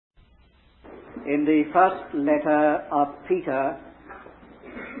In the first letter of Peter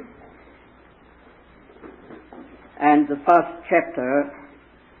and the first chapter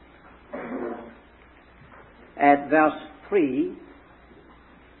at verse 3,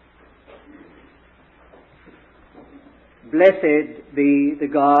 "Blessed be the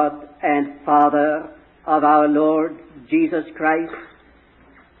God and Father of our Lord Jesus Christ,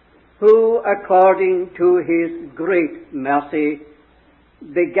 who according to his great mercy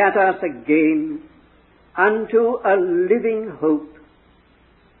begat us again unto a living hope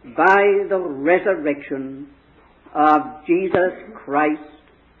by the resurrection of Jesus Christ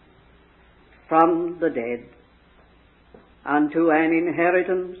from the dead, unto an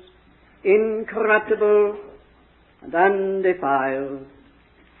inheritance incorruptible and undefiled,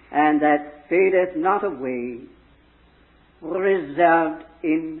 and that fadeth not away, reserved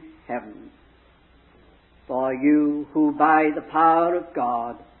in heaven, for you who by the power of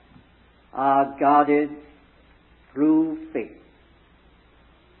God are guarded through faith."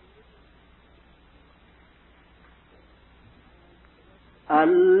 A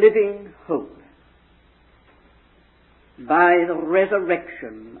living hope by the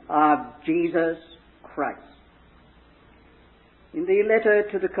resurrection of Jesus Christ. In the letter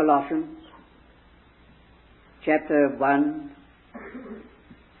to the Colossians, chapter 1,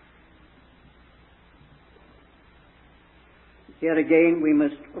 here again we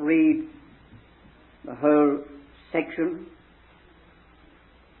must read the whole section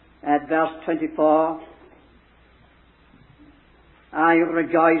at verse 24. "I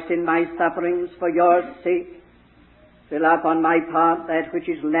rejoice in my sufferings for your sake, fill up on my part that which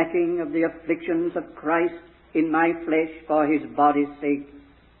is lacking of the afflictions of Christ in my flesh for his body's sake,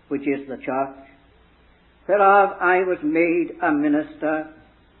 which is the church, whereof I was made a minister,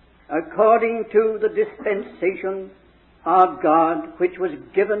 according to the dispensation of God, which was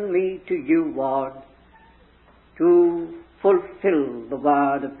given me to you, ward, to fulfill the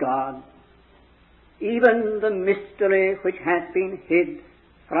word of God, even the mystery which hath been hid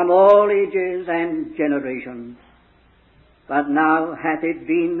from all ages and generations, but now hath it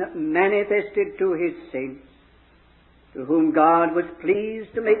been manifested to his saints, to whom God was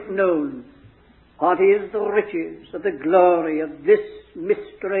pleased to make known what is the riches of the glory of this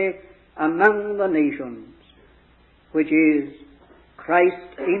mystery among the nations, which is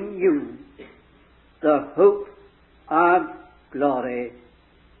Christ in you, the hope of glory,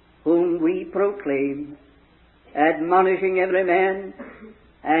 whom we proclaim, admonishing every man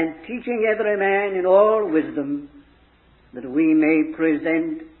and teaching every man in all wisdom, that we may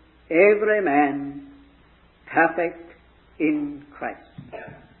present every man perfect in Christ."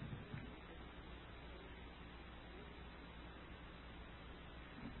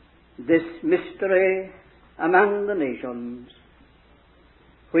 This mystery among the nations,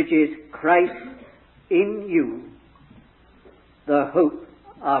 which is Christ in you, the hope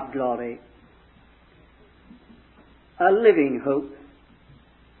of glory. A living hope,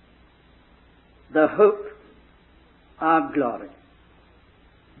 the hope of glory.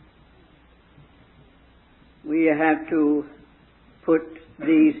 We have to put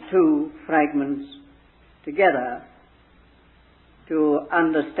these two fragments together to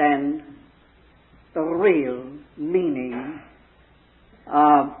understand the real meaning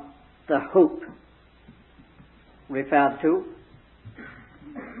of the hope referred to.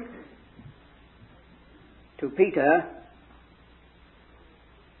 To Peter,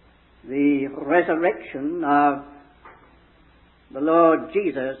 the resurrection of the Lord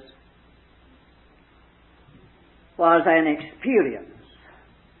Jesus was an experience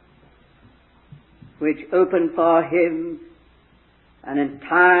which opened for him an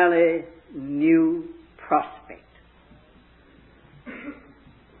entirely new prospect.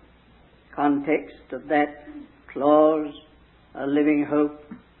 Context of that clause, a living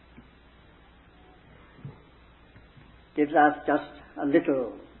hope, gives us just a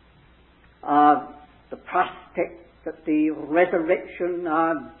little of the prospect that the resurrection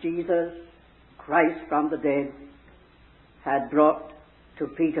of Jesus Christ from the dead had brought to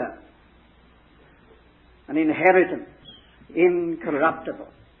Peter. An inheritance incorruptible,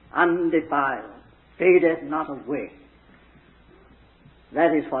 undefiled, fadeth not away.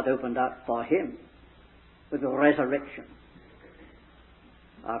 That is what opened up for him with the resurrection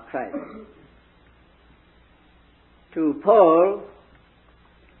of Christ. To Paul,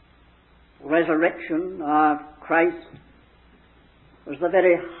 resurrection of Christ was the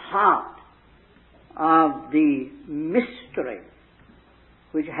very heart of the mystery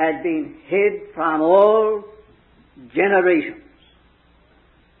which had been hid from all generations,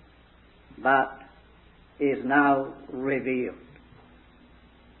 but is now revealed.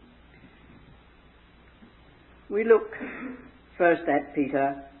 We look first at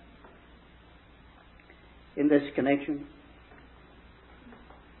Peter in this connection.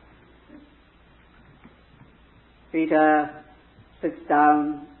 Peter sits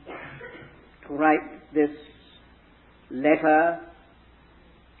down to write this letter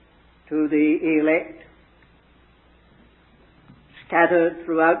to the elect scattered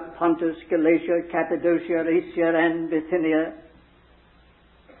throughout Pontus, Galatia, Cappadocia, Asia, and Bithynia.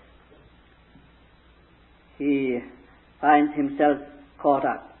 He finds himself caught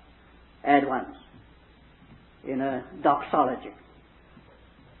up at once in a doxology.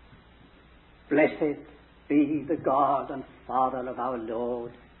 Blessed be the God and Father of our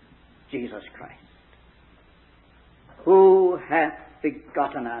Lord Jesus Christ, who hath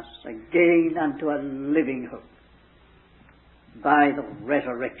begotten us again unto a living hope by the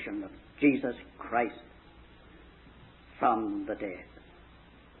resurrection of Jesus Christ from the dead.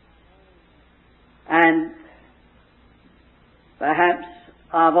 And perhaps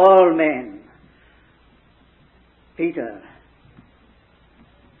of all men, Peter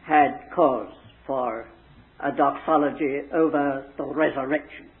had cause for a doxology over the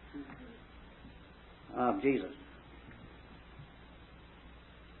resurrection of Jesus.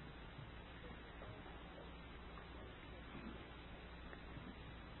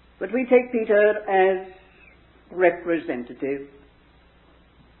 But we take Peter as representative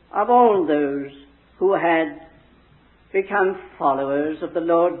of all those who had become followers of the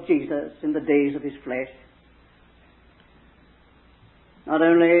Lord Jesus in the days of his flesh. Not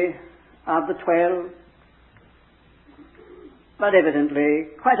only of the 12, but evidently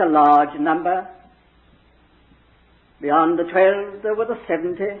quite a large number. Beyond the 12 there were the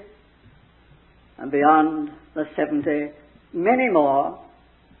 70, and beyond the 70 many more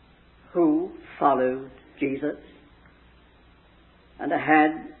who followed Jesus and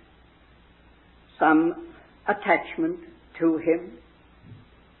had some attachment to him.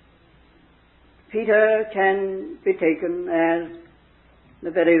 Peter can be taken as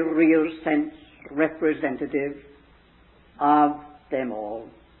the very real sense representative of them all.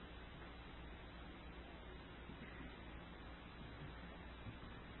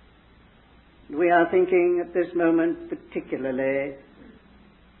 We are thinking at this moment particularly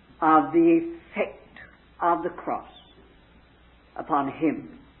of the effect of the cross upon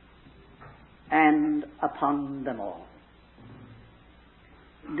him and upon them all.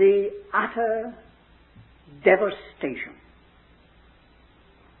 The utter devastation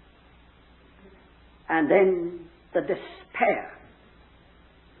and then the despair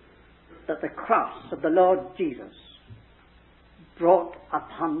that the cross of the Lord Jesus brought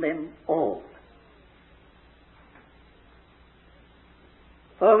upon them all.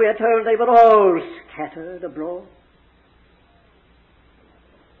 For we are told they were all scattered abroad.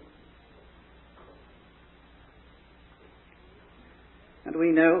 And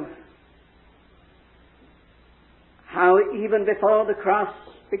we know how even before the cross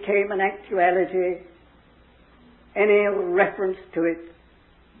became an actuality, any reference to it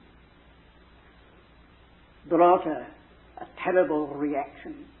brought a terrible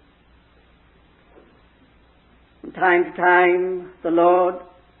reaction. From time to time, the Lord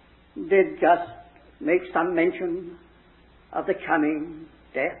did just make some mention of the coming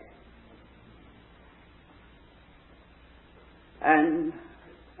death. And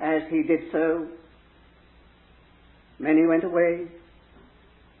as he did so, many went away,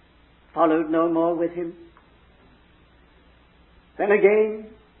 followed no more with him. Then again,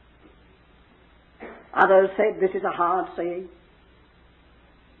 others said, "This is a hard saying.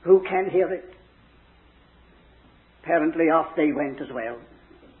 Who can hear it?" Apparently off they went as well.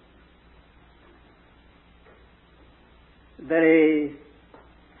 The very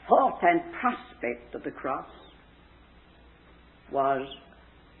thought and prospect of the cross was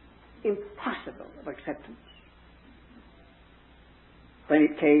impossible of acceptance. When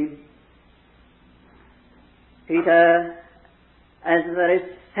it came, Peter, as the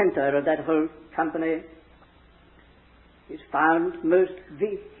very center of that whole company, is found most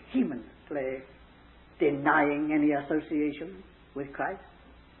vehemently denying any association with Christ,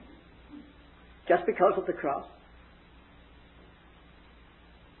 just because of the cross.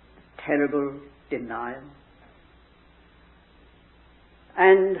 Terrible denial.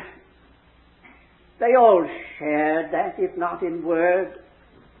 And they all shared that, if not in word,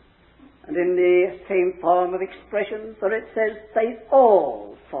 and in the same form of expression, for it says they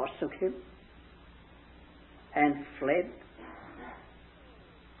all forsook him and fled.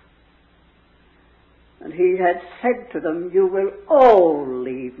 And he had said to them, "You will all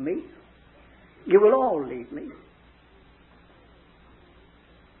leave me. You will all leave me."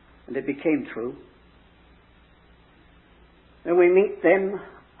 And it became true. And we meet them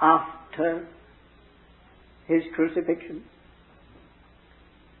after his crucifixion.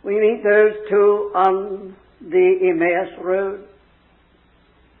 We meet those two on the Emmaus road,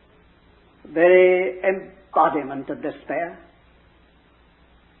 very embodiment of despair.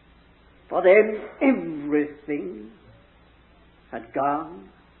 For them everything had gone,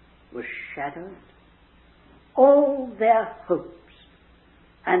 was shattered. All their hopes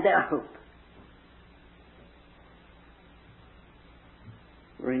and their hope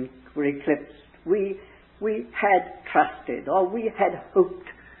were eclipsed. We had trusted, or we had hoped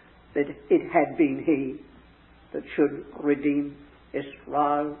that it had been he that should redeem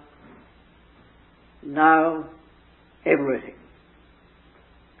Israel. Now everything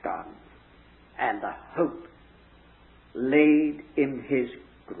gone, and the hope laid in his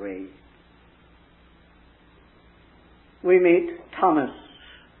grave. We meet Thomas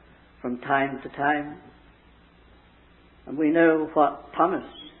from time to time, and we know what Thomas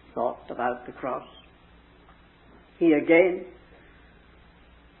thought about the cross. He again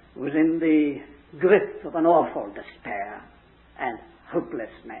was in the grip of an awful despair and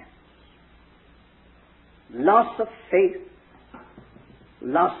hopelessness. Loss of faith,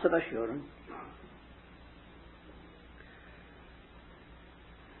 loss of assurance.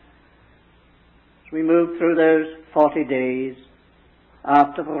 As we move through those 40 days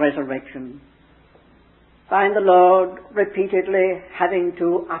after the resurrection, find the Lord repeatedly having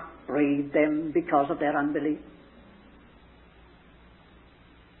to upbraid them because of their unbelief.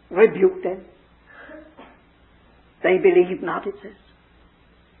 Rebuke them. They believe not, it says.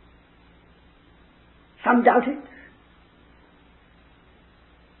 Some doubted.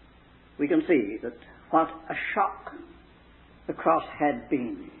 We can see that what a shock the cross had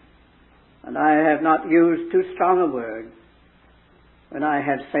been. And I have not used too strong a word when I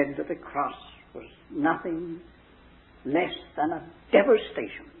have said that the cross was nothing less than a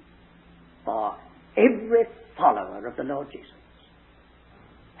devastation for every follower of the Lord Jesus.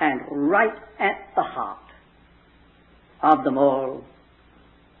 And right at the heart of them all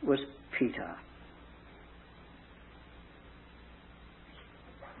was Peter.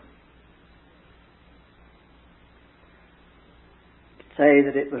 Say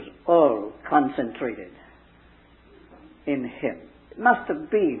that it was all concentrated in him. It must have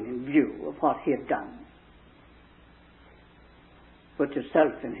been in view of what he had done. Put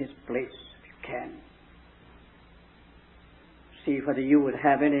yourself in his place if you can. See whether you would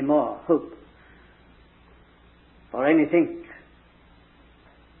have any more hope for anything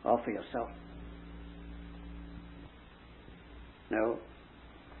or for yourself. No.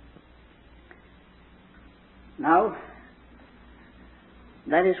 Now,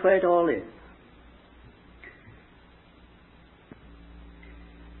 that is where it all is.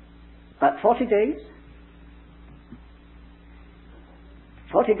 But 40 days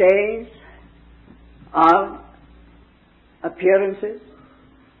of appearances,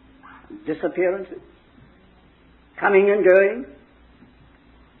 disappearances, coming and going,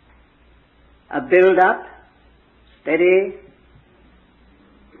 a build-up, steady,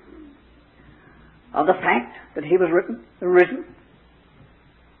 of the fact that he was risen,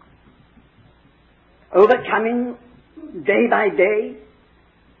 overcoming day by day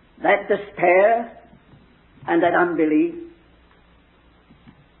that despair and that unbelief,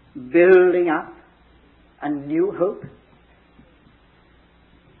 building up a new hope.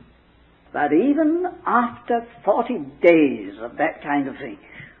 But even after 40 days of that kind of thing,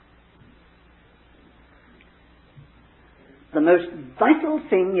 the most vital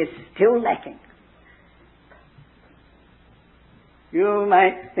thing is still lacking. You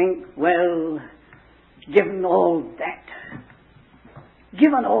might think, well, given all that,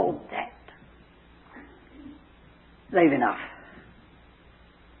 they've enough.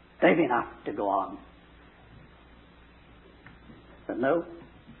 They've enough to go on. But no,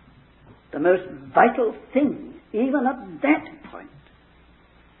 the most vital thing, even at that point,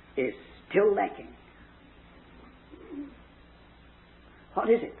 is still lacking. What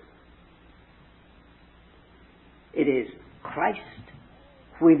is it? It is Christ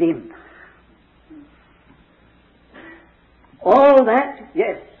within. All that,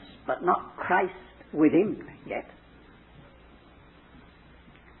 yes, but not Christ within yet.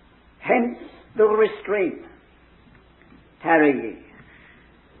 Hence the restraint. Tarry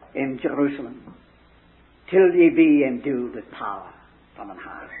ye in Jerusalem till ye be endued with power from on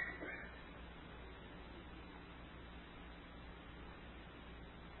high.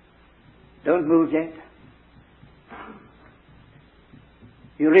 Don't move yet.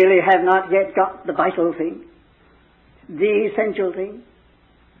 You really have not yet got the vital thing, the essential thing,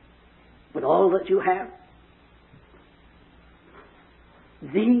 with all that you have.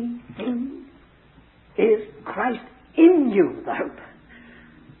 the thing is Christ in you, the hope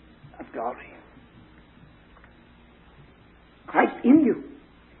of glory. Christ in you.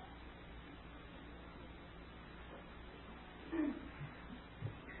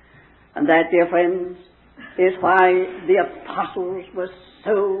 And that, dear friends, is why the apostles were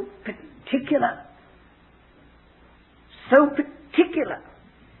so particular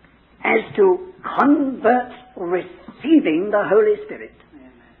as to convert receiving the Holy Spirit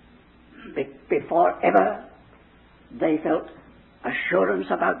before ever they felt assurance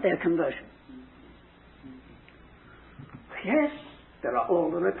about their conversion. Yes, there are all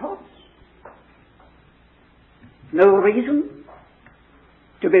the reports. No reason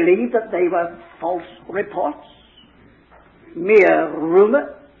to believe that they were false reports, mere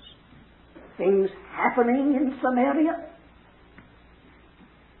rumors, things happening in Samaria.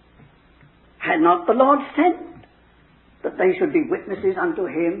 Had not the Lord said that they should be witnesses unto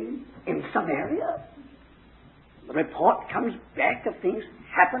him in Samaria? The report comes back of things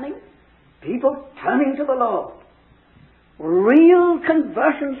happening, people turning to the Lord, real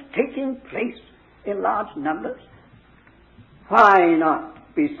conversions taking place in large numbers. Why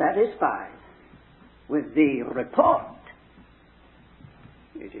not be satisfied with the report?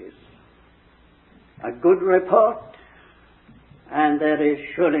 It is a good report, and there is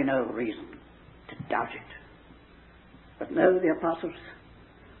surely no reason to doubt it. But no, the apostles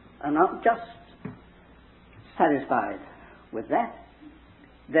are not just satisfied with that.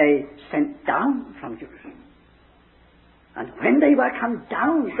 They sent down from Jerusalem. And when they were come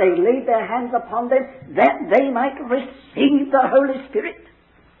down, they laid their hands upon them that they might receive the Holy Spirit.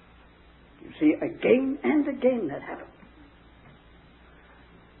 You see, again and again that happened.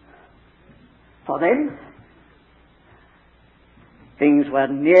 For them, things were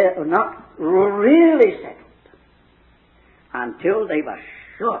not really settled until they were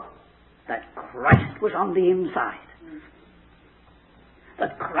sure that Christ was on the inside,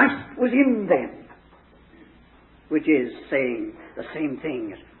 that Christ was in them, which is saying the same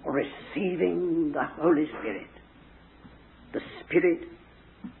thing as receiving the Holy Spirit, the Spirit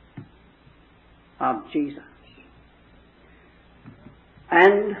of Jesus.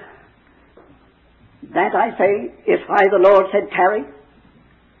 And that, I say, is why the Lord said, tarry,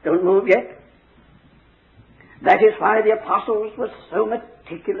 don't move yet. That is why the apostles were so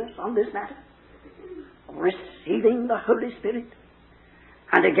meticulous on this matter, receiving the Holy Spirit.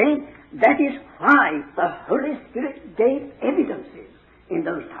 And again, that is why the Holy Spirit gave evidences in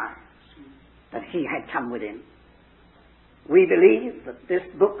those times that he had come within. We believe that this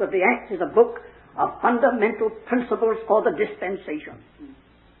book of the Acts is a book of fundamental principles for the dispensation.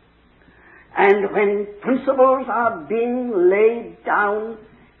 And when principles are being laid down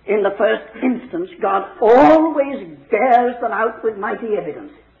in the first instance, God always bears them out with mighty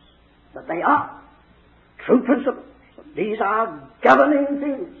evidences that they are true principles. These are governing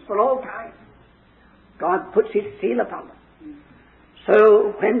things for all time. God puts his seal upon them.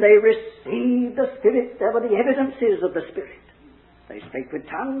 So when they received the Spirit, there were the evidences of the Spirit. They spake with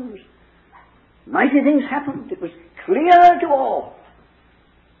tongues. Mighty things happened. It was clear to all,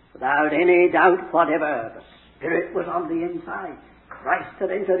 without any doubt whatever, the Spirit was on the inside. Christ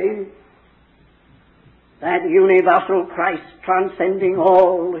had entered in. That universal Christ transcending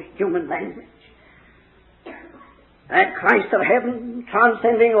all human language. That Christ of heaven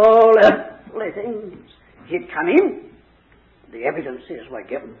transcending all earthly things. He'd come in. The evidences were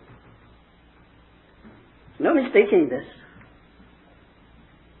given. No mistaking this.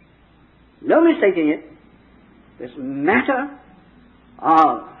 No mistaking it. This matter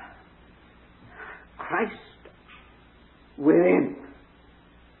of Christ within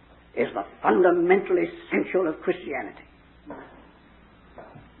is the fundamental essential of Christianity.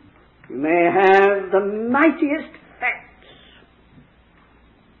 You may have the mightiest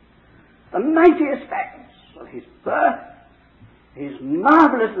facts of his birth, his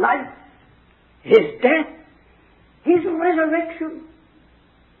marvelous life, his death, his resurrection.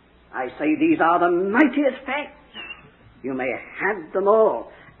 I say these are the mightiest facts. You may have them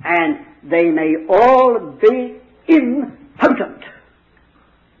all, and they may all be impotent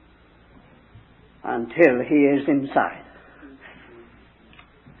until he is inside.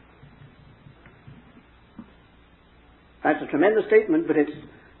 That's a tremendous statement, but it's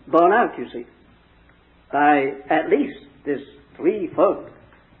borne out, you see, by at least this threefold.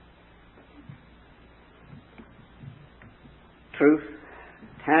 Truth,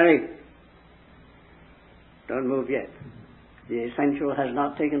 tarry, don't move yet. The essential has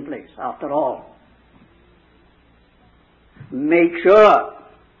not taken place after all. Make sure,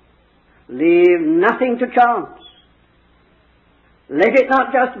 leave nothing to chance. Let it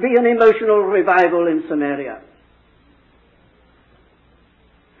not just be an emotional revival in Samaria.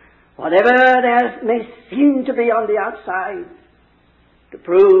 Whatever there may seem to be on the outside to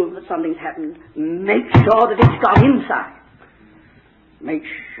prove that something's happened, make sure that it's got inside. Make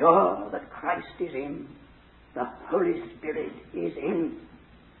sure that Christ is in. The Holy Spirit is in.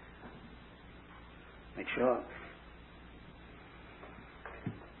 Make sure.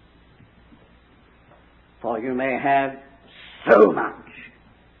 For you may have so much,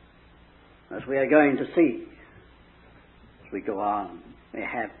 as we are going to see as we go on, may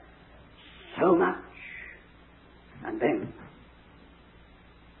have so much, and then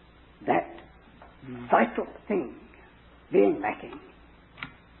that vital thing being lacking.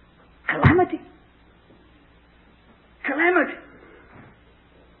 Calamity. Calamity.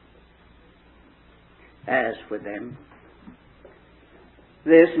 As for them,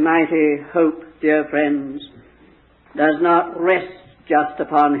 this mighty hope, dear friends, does not rest just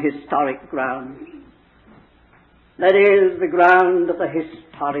upon historic ground. That is the ground of the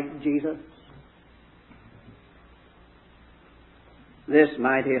historic Jesus. This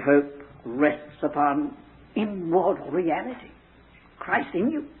mighty hope rests upon immortal reality. Christ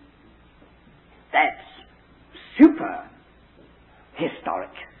in you. That's super historic.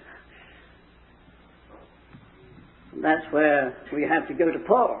 That's where we have to go to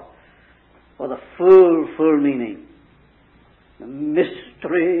Paul for the full meaning. The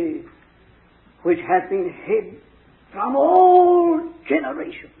mystery which has been hid from all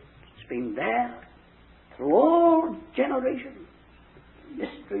generations. It's been there through all generations.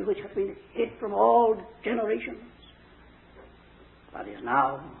 Mystery which has been hid from all generations, but is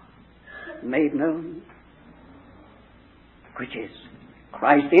now made known, which is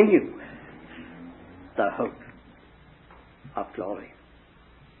Christ in you, the hope of glory.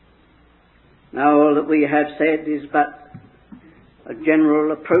 Now all that we have said is but a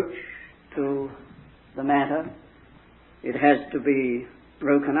general approach to the matter. It has to be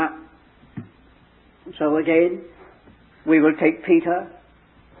broken up. So again, we will take Peter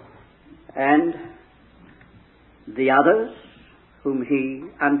and the others whom he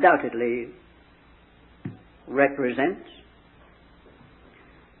undoubtedly represents.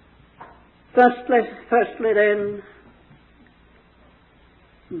 Firstly then,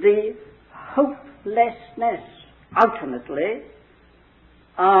 the hopelessness, ultimately,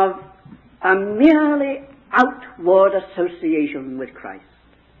 of a merely outward association with Christ.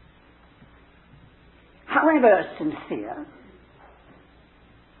 However sincere,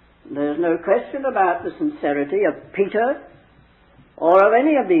 there's no question about the sincerity of Peter or of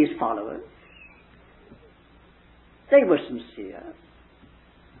any of these followers. They were sincere.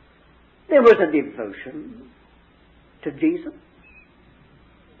 There was a devotion to Jesus.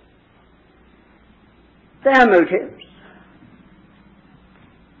 Their motives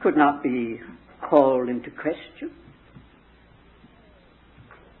could not be called into question.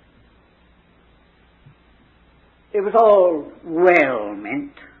 It was all well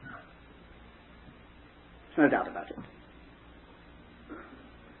meant. There's no doubt about it.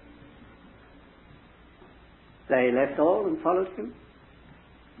 They left all and followed him.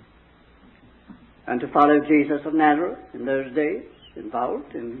 And to follow Jesus of Nazareth in those days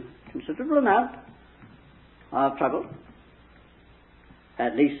involved in considerable amount of trouble,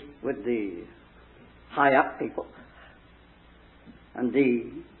 at least with the high up people and the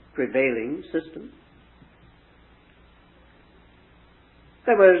prevailing system.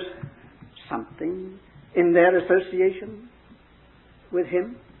 There was something in their association with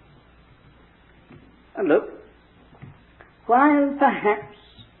him. And look, while perhaps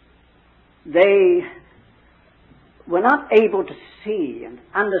they were not able to see and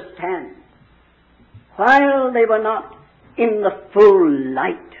understand, while they were not in the full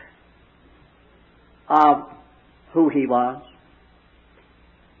light of who he was,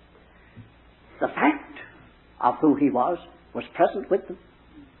 the fact of who he was present with them.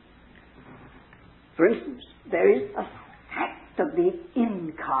 For instance, there is a fact of the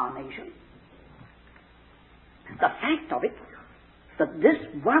incarnation. The fact of it that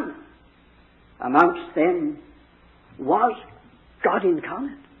this one amongst them was God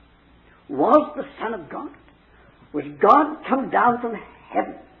incarnate, was the Son of God, was God come down from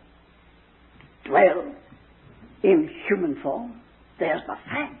heaven, dwell in human form. There's the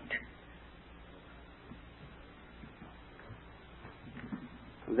fact.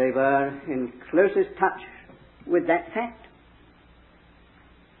 They were in closest touch with that fact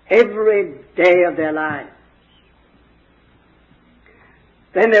every day of their lives.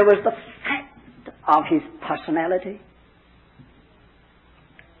 Then there was the fact of his personality.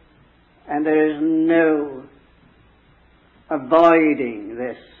 And there is no avoiding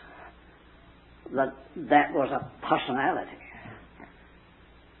this, that was a personality.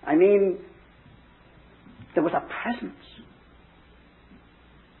 I mean, there was a presence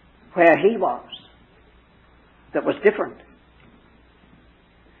where he was that was different,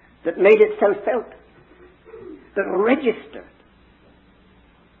 that made itself felt, that registered.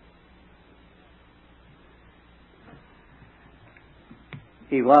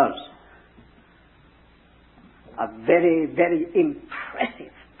 He was a very, very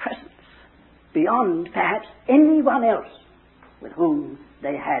impressive presence beyond perhaps anyone else with whom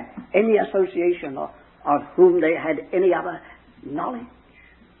they had any association or of whom they had any other knowledge.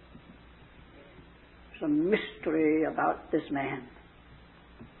 There's a mystery about this man.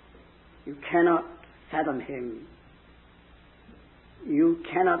 You cannot fathom him. You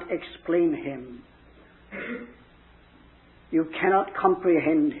cannot explain him. You cannot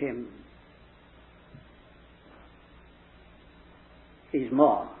comprehend him. He's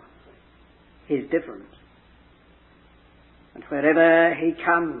more. He's different. And wherever he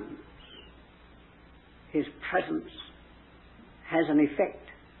comes, his presence has an effect,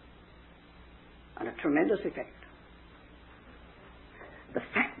 and a tremendous effect. The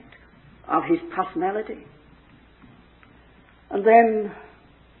fact of his personality. And then,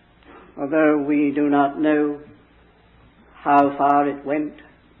 although we do not know how far it went,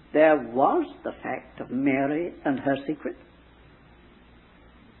 there was the fact of Mary and her secret.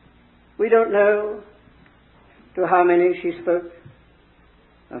 We don't know to how many she spoke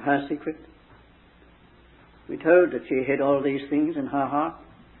of her secret. We're told that she hid all these things in her heart.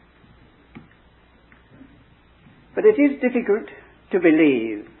 But it is difficult to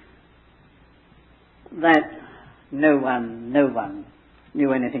believe that no one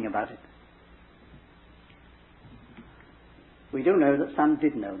knew anything about it. We do know that some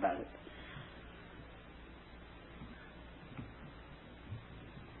did know about it.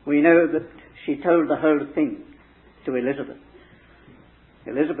 We know that she told the whole thing to Elizabeth.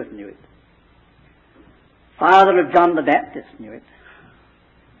 Elizabeth knew it. Father of John the Baptist knew it.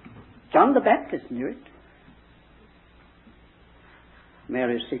 John the Baptist knew it.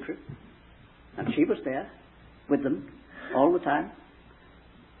 Mary's secret. And she was there with them all the time.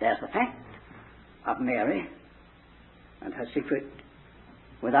 There's the fact of Mary and her secret,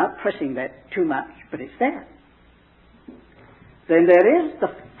 without pressing that too much, but it's there. Then there is the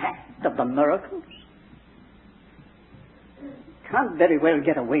fact of the miracles. Can't very well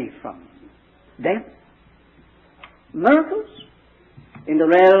get away from them. Miracles in the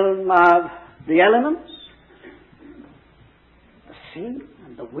realm of the elements, the sea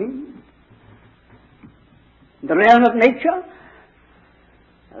and the wind, in the realm of nature,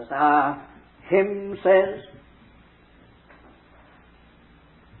 as our hymn says,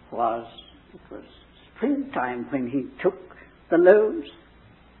 it was springtime when he took the loaves,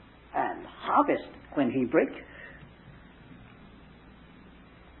 and harvest when he brake.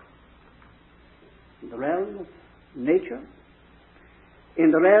 In the realm of nature,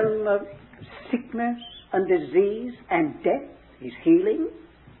 in the realm of sickness and disease and death, he's healing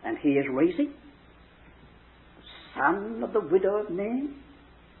and he is raising. Son of the widow of Nain.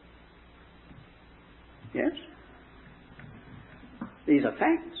 Yes? These are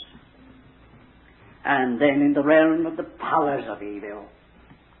facts. And then in the realm of the powers of evil,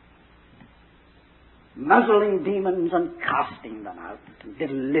 muzzling demons and casting them out, and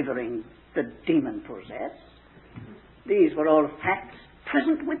delivering the demon possessed. These were all facts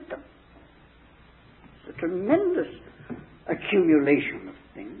present with them. It's a tremendous accumulation of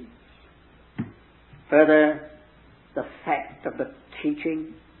things. Further, the fact of the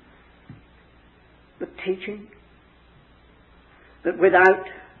teaching that without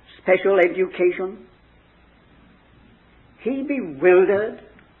special education, he bewildered,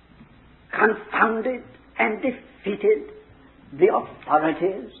 confounded, and defeated the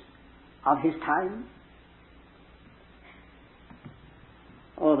authorities of his time.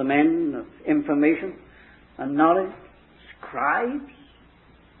 All the men of information and knowledge, scribes,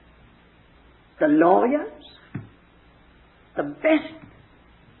 the lawyers, the best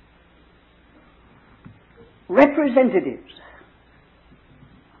representatives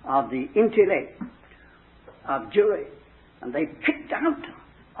of the intellect of jury, and they picked out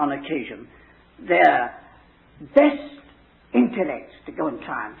on occasion their best intellects to go and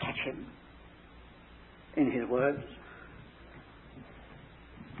try and catch him in his words.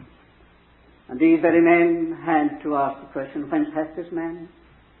 And these very men had to ask the question, whence hath this man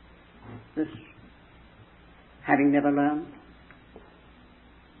this, having never learned?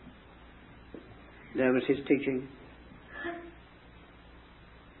 There was his teaching.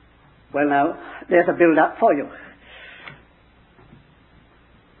 Well, now, there's a build-up for you.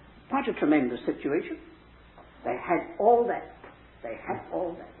 What a tremendous situation. They had all that. They had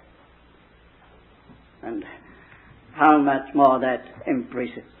all that. And how much more that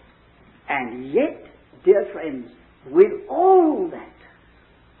embraces. And yet, dear friends, with all that,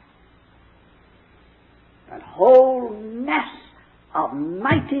 that whole mass of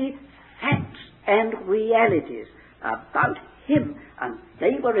mighty facts and realities about Him, and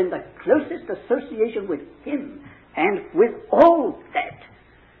they were in the closest association with Him, and with all that,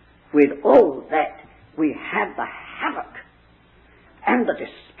 we have the havoc and the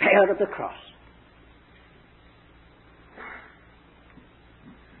despair of the cross.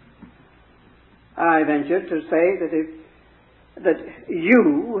 I venture to say that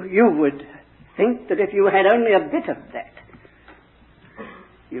you would think that if you had only a bit of that,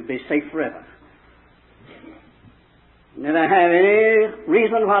 you'd be safe forever. Never have any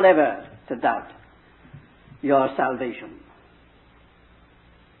reason whatever to doubt your salvation.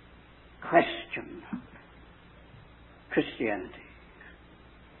 Question Christianity.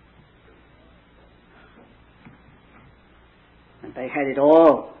 And they had it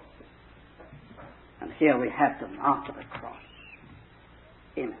all. And here we have them after the cross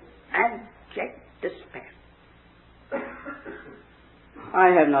in abject despair. I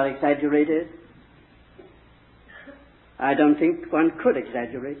have not exaggerated. I don't think one could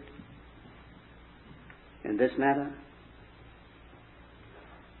exaggerate in this matter.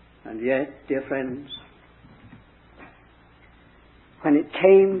 And yet, dear friends, when it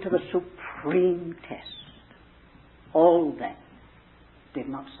came to the supreme test, all that did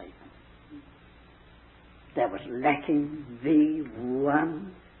not save them. There was lacking the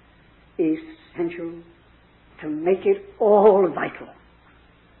one essential to make it all vital,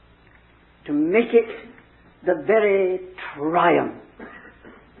 to make it the very triumph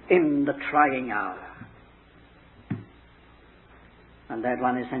in the trying hour. And that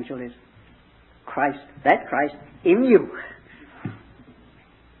one essential is Christ, that Christ in you.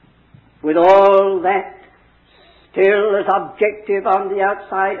 With all that still as objective on the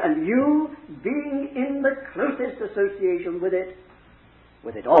outside, and you being in the closest association with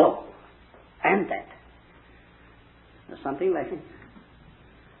it all, and that. There's something lacking.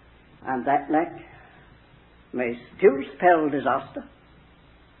 And that lack may still spell disaster,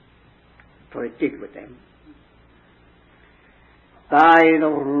 for it did with them. By the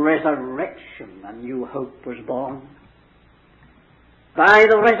resurrection, a new hope was born. By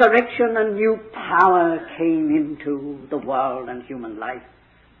the resurrection, a new power came into the world and human life.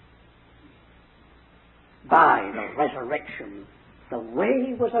 By the resurrection, the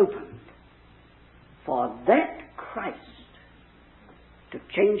way was opened for that Christ to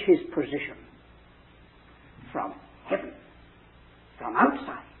change his position from heaven, from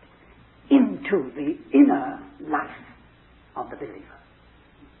outside, into the inner life of the believer.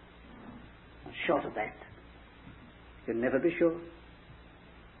 And short of that, you'll never be sure.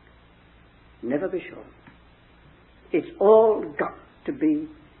 Never be sure. It's all got to be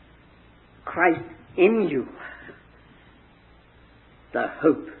Christ in you, the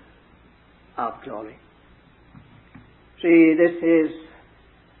hope of glory. See, this is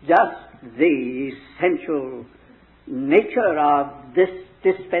just the essential nature of this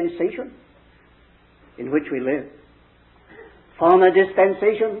dispensation in which we live. Former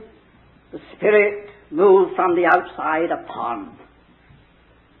dispensation, the Spirit moved from the outside upon.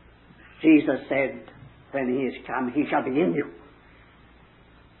 Jesus said, when he is come, he shall be in you.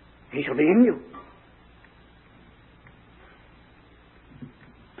 He shall be in you.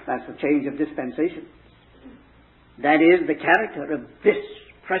 That's the change of dispensation. That is the character of this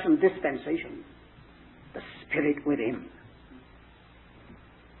present dispensation. The Spirit within.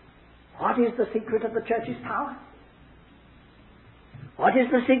 What is the secret of the church's power? What is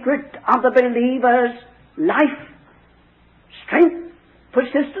the secret of the believer's life? Strength,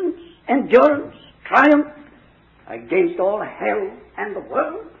 persistence, endurance, triumph against all hell and the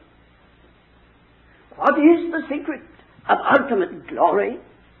world? What is the secret of ultimate glory?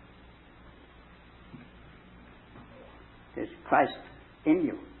 It is Christ in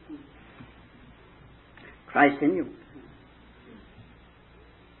you. Christ in you.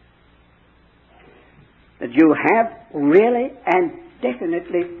 That you have really and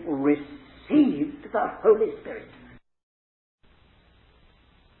definitely received the Holy Spirit.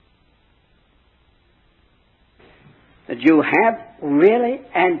 That you have really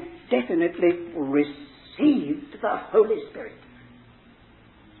and definitely received the Holy Spirit.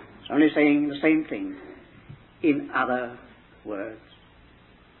 It's only saying the same thing in other words.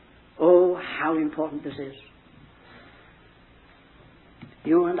 Oh, how important this is.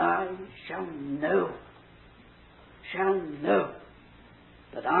 You and I shall know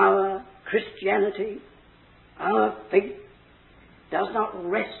that our Christianity, our faith, does not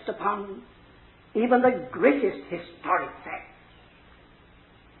rest upon even the greatest historic facts.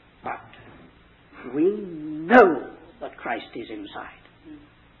 But we know that Christ is inside.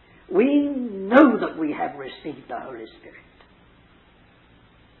 We know that we have received the Holy Spirit.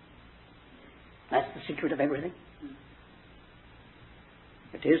 That's the secret of everything.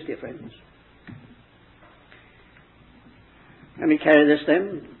 It is, dear friends. Let me carry this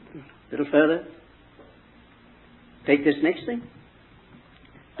then a little further. Take this next thing.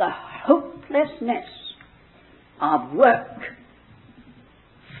 The hopelessness of work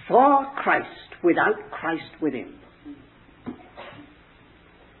for Christ without Christ within.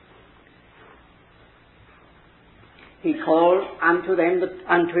 He called unto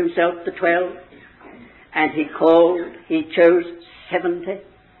himself the 12, and he chose 70,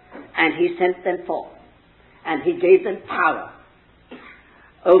 and he sent them forth, and he gave them power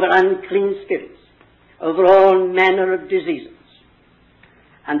over unclean spirits, over all manner of diseases.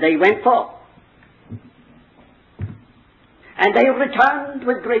 And they went forth, and they returned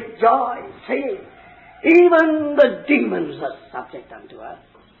with great joy, saying, even the demons are subject unto us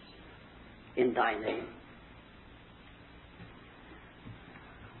in thy name.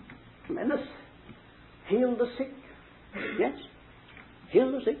 Tremendous. Heal the sick. Yes.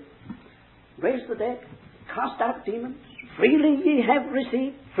 Heal the sick. Raise the dead. Cast out demons. Freely ye have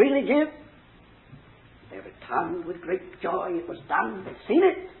received. Freely give. They returned with great joy. It was done. They've seen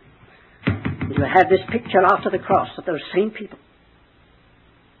it. You have this picture after the cross of those same people.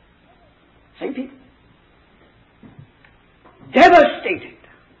 Same people. Devastated.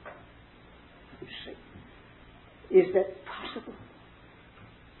 You see. Is that possible?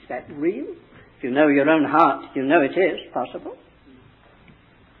 Is that real? If you know your own heart, you know it is possible.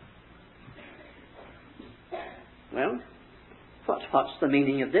 Well, what's the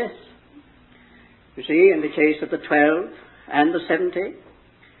meaning of this? You see, in the case of the 12 and the 70,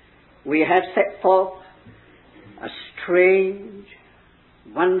 we have set forth a strange,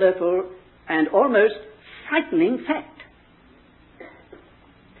 wonderful, and almost frightening fact.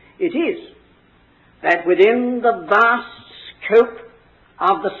 It is that within the vast scope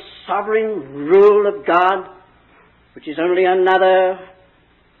of the sovereign rule of God, which is only another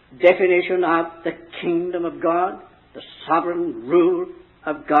definition of the kingdom of God, the sovereign rule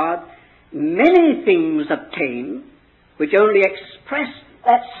of God, many things obtain which only express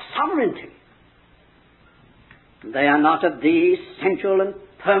that sovereignty. They are not of the essential and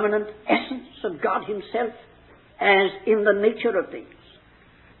permanent essence of God himself, as in the nature of things.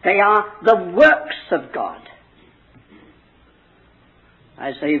 They are the works of God.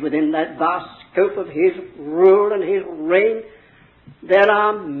 I say within that vast scope of his rule and his reign, there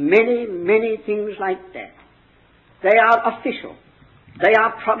are many, many things like that. They are official. They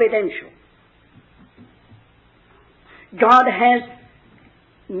are providential. God has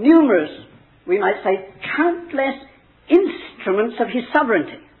numerous, we might say, countless instruments of his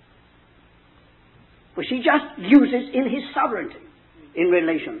sovereignty, which he just uses in his sovereignty in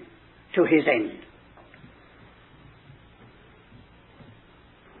relation to his end.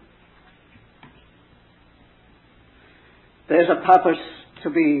 There's a purpose to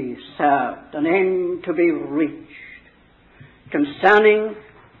be served, an end to be reached, concerning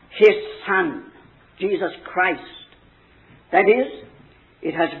his Son, Jesus Christ. That is,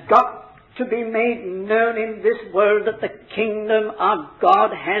 it has got to be made known in this world that the kingdom of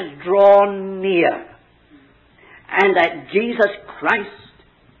God has drawn near, and that Jesus Christ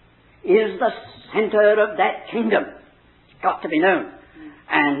is the center of that kingdom. It's got to be known.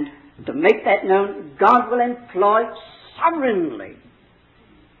 And to make that known, God will employ sovereignly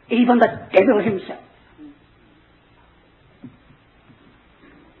even the devil himself.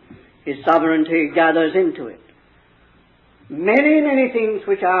 His sovereignty gathers into it many, many things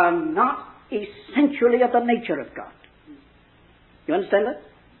which are not essentially of the nature of God. You understand that?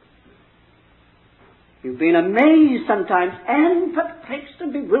 You've been amazed sometimes and perplexed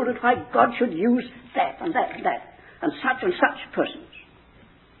and bewildered why God should use that and that and that and such persons.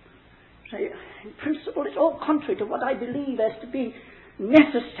 Say, in principle, it's all contrary to what I believe as to be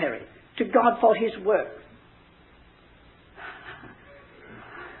necessary to God for his work.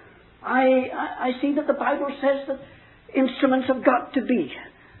 I see that the Bible says that instruments have got to be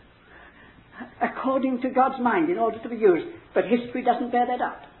according to God's mind in order to be used, but history doesn't bear that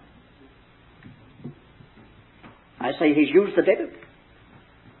out. I say he's used the devil.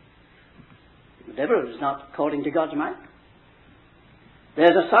 The devil is not according to God's mind.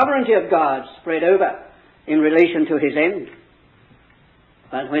 There's a sovereignty of God spread over in relation to his end.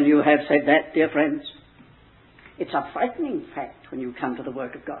 But when you have said that, dear friends, It's a frightening fact when you come to the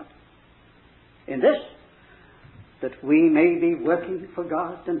work of God. In this, that we may be working for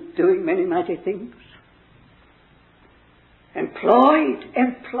God and doing many mighty things. Employed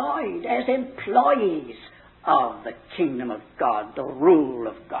as employees of the kingdom of God, the rule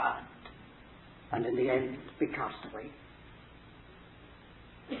of God, and in the end be cast away.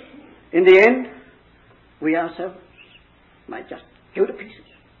 In the end, we ourselves might just go to pieces.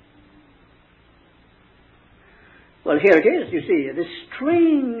 Well, here it is, you see, this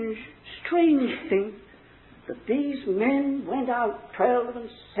strange thing that these men went out 12 and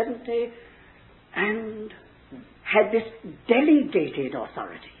 70 and had this delegated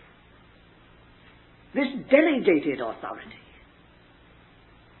authority. This delegated authority.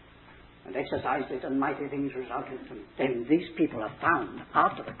 And exercised it, and mighty things resulted. And then these people are found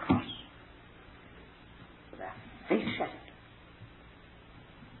after the cross with their face shattered.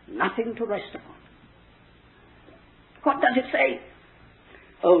 Nothing to rest upon. What does it say?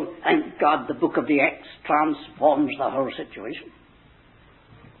 Oh, thank God, the book of the Acts transforms the whole situation.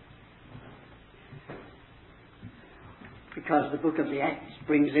 Because the book of the Acts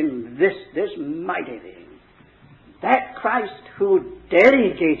brings in this mighty thing. That Christ who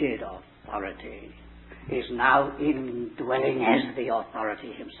delegated authority is now indwelling as the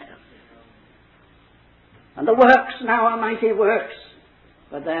authority himself. And the works now are mighty works,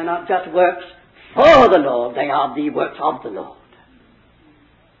 but they are not just works for the Lord, they are the works of the Lord.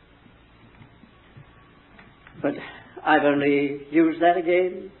 But I've only used that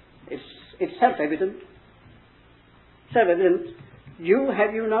again. It's self-evident. Self-evident.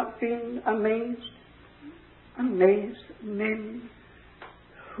 Have you not been amazed? Amazed men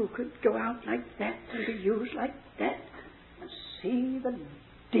who could go out like that and be used like that and see the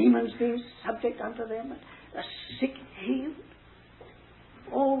demons being subject unto them and the sick healed.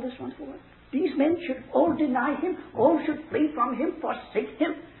 All this wonderful work. These men should all deny him, all should flee from him, forsake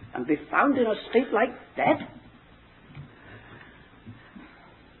him, and be found in a state like that.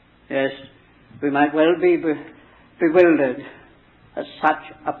 Yes, we might well be bewildered at such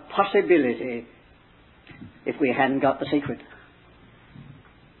a possibility if we hadn't got the secret.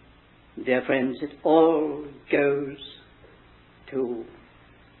 Dear friends, it all goes to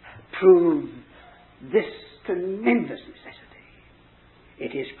prove this tremendous necessity.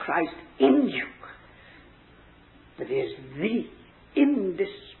 It is Christ in you that is the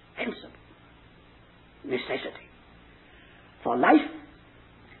indispensable necessity for life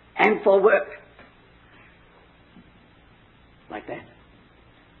and for work. Like that.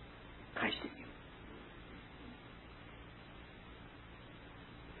 Christ in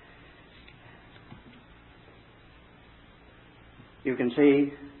you. You can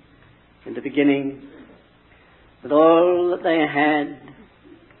see in the beginning that all that they had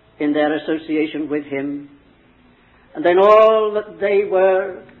in their association with him, and then all that they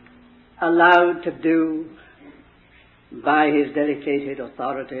were allowed to do by his delegated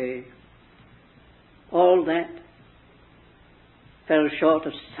authority, all that fell short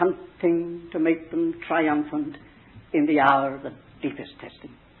of something to make them triumphant in the hour of the deepest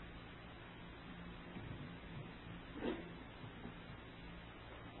testing.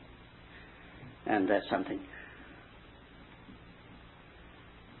 And that's something.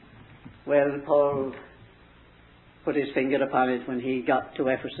 Well, Paul put his finger upon it when he got to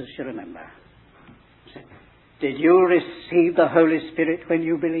Ephesus, you remember. He said, did you receive the Holy Spirit when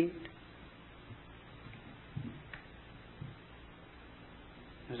you believed?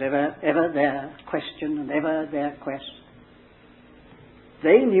 Was ever their question and ever their quest?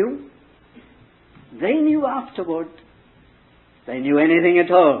 They knew afterward, they knew anything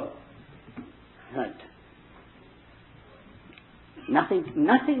at all, that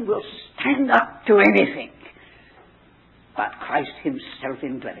nothing will stand up to anything but Christ himself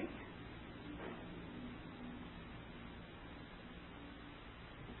indwelling.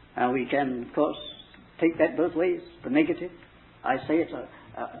 Now we can, of course, take that both ways. The negative, I say it's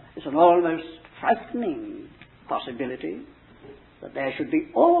an almost frightening possibility that there should be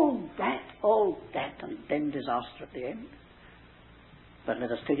all that, and then disaster at the end. But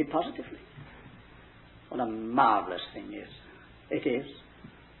let us take it positively. What a marvelous thing it is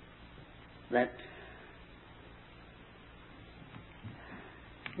that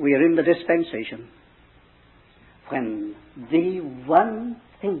we are in the dispensation when the one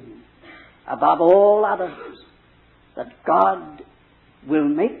thing above all others that God will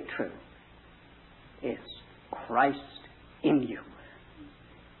make true is Christ in you.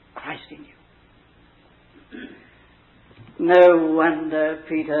 Christ in you. No wonder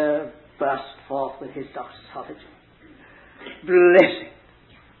Peter burst forth with his doxology.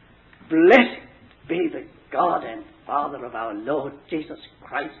 Blessed be the God and Father of our Lord Jesus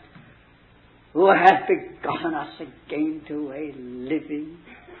Christ, who hath begotten us again to a living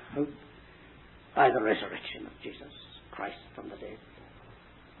hope by the resurrection of Jesus Christ from the dead.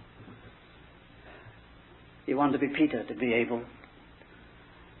 You want to be Peter to be able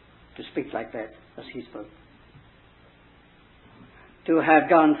to speak like that as he spoke. To have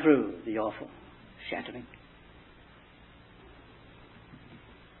gone through the awful shattering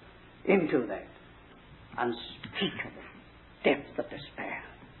into that unspeakable depth of despair,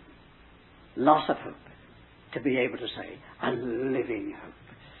 loss of hope, to be able to say, a living hope,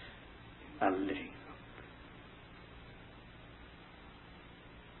 a living hope.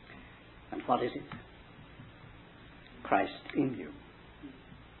 And what is it? Christ in you,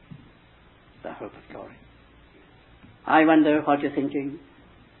 the hope of glory. I wonder what you're thinking,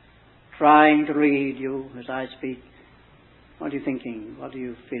 trying to read you as I speak. What are you thinking? What are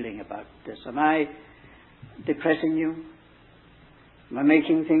you feeling about this? Am I depressing you? Am I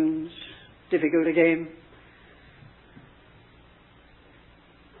making things difficult again?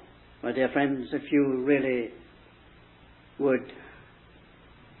 My dear friends, if you really would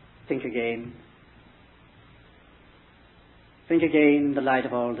think again in the light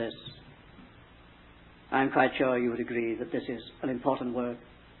of all this, I'm quite sure you would agree that this is an important word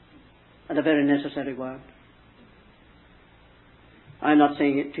and a very necessary word. I'm not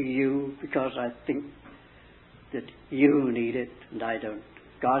saying it to you because I think that you need it and I don't.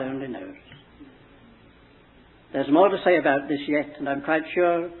 God only knows. There's more to say about this yet, and I'm quite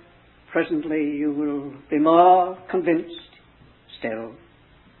sure presently you will be more convinced still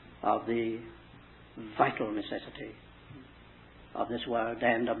of the vital necessity of this word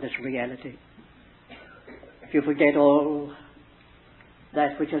and of this reality. If you forget all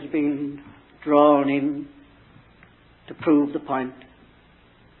that which has been drawn in to prove the point,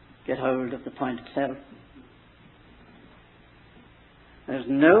 get hold of the point itself. There's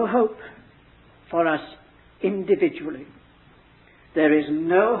no hope for us individually. There is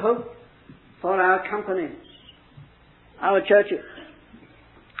no hope for our companies, our churches,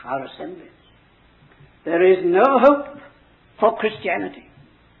 our assemblies. There is no hope for Christianity.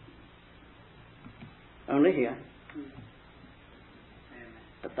 Only here.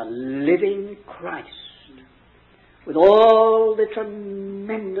 But the living Christ, with all the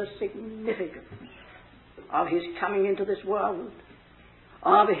tremendous significance of his coming into this world,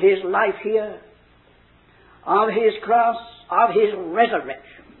 of his life here, of his cross, of his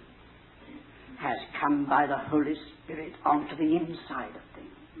resurrection, has come by the Holy Spirit onto the inside of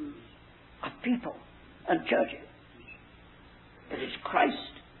things, of people and churches. It is Christ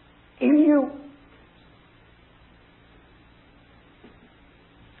in you.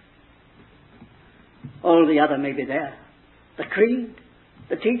 All the other may be there. The creed,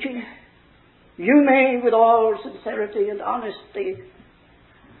 the teaching. You may, with all sincerity and honesty,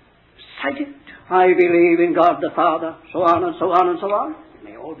 cite it. I believe in God the Father, so on and so on and so on. It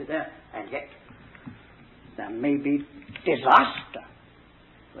may all be there. And yet, there may be disaster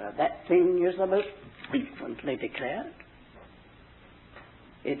where that thing is the most frequently declared.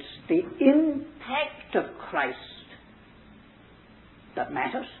 It's the impact of Christ that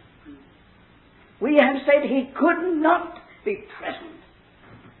matters. We have said he could not be present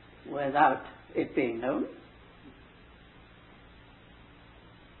without it being known.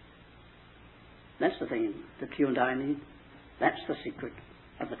 That's the thing that you and I need. That's the secret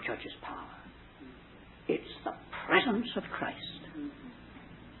of the church's power. It's the presence of Christ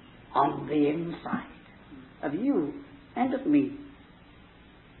on the inside of you and of me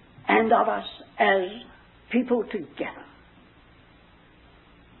and of us as people together.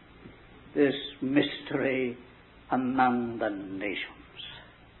 This mystery among the nations.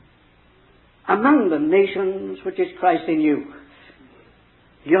 Among the nations, which is Christ in you.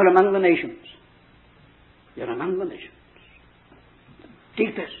 You're among the nations. You're among the nations. The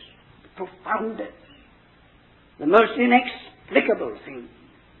deepest, the profoundest, the most inexplicable thing.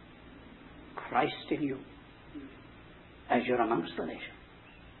 Christ in you, as you're amongst the nations.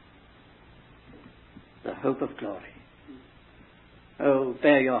 The hope of glory. Oh,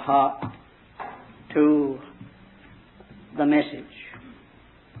 bear your heart to the message,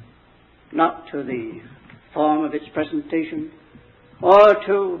 not to the form of its presentation or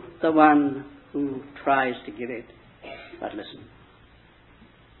to the one who tries to give it, but listen.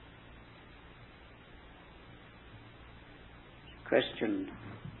 Question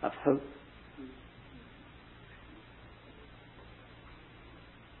of hope.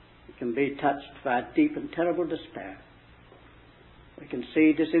 We can be touched by deep and terrible despair. We can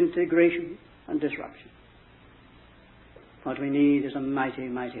see disintegration and disruption. What we need is a mighty,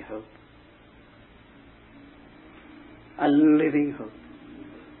 mighty hope. a living hope.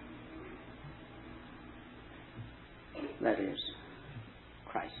 That is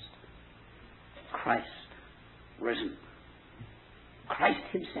Christ. Christ risen. Christ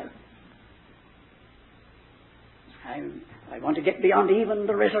himself. I want to get beyond even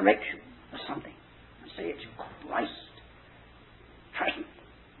the resurrection or something and say it's Christ present.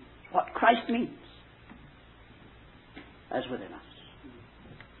 What Christ means as within us.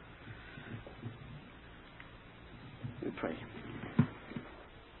 We pray.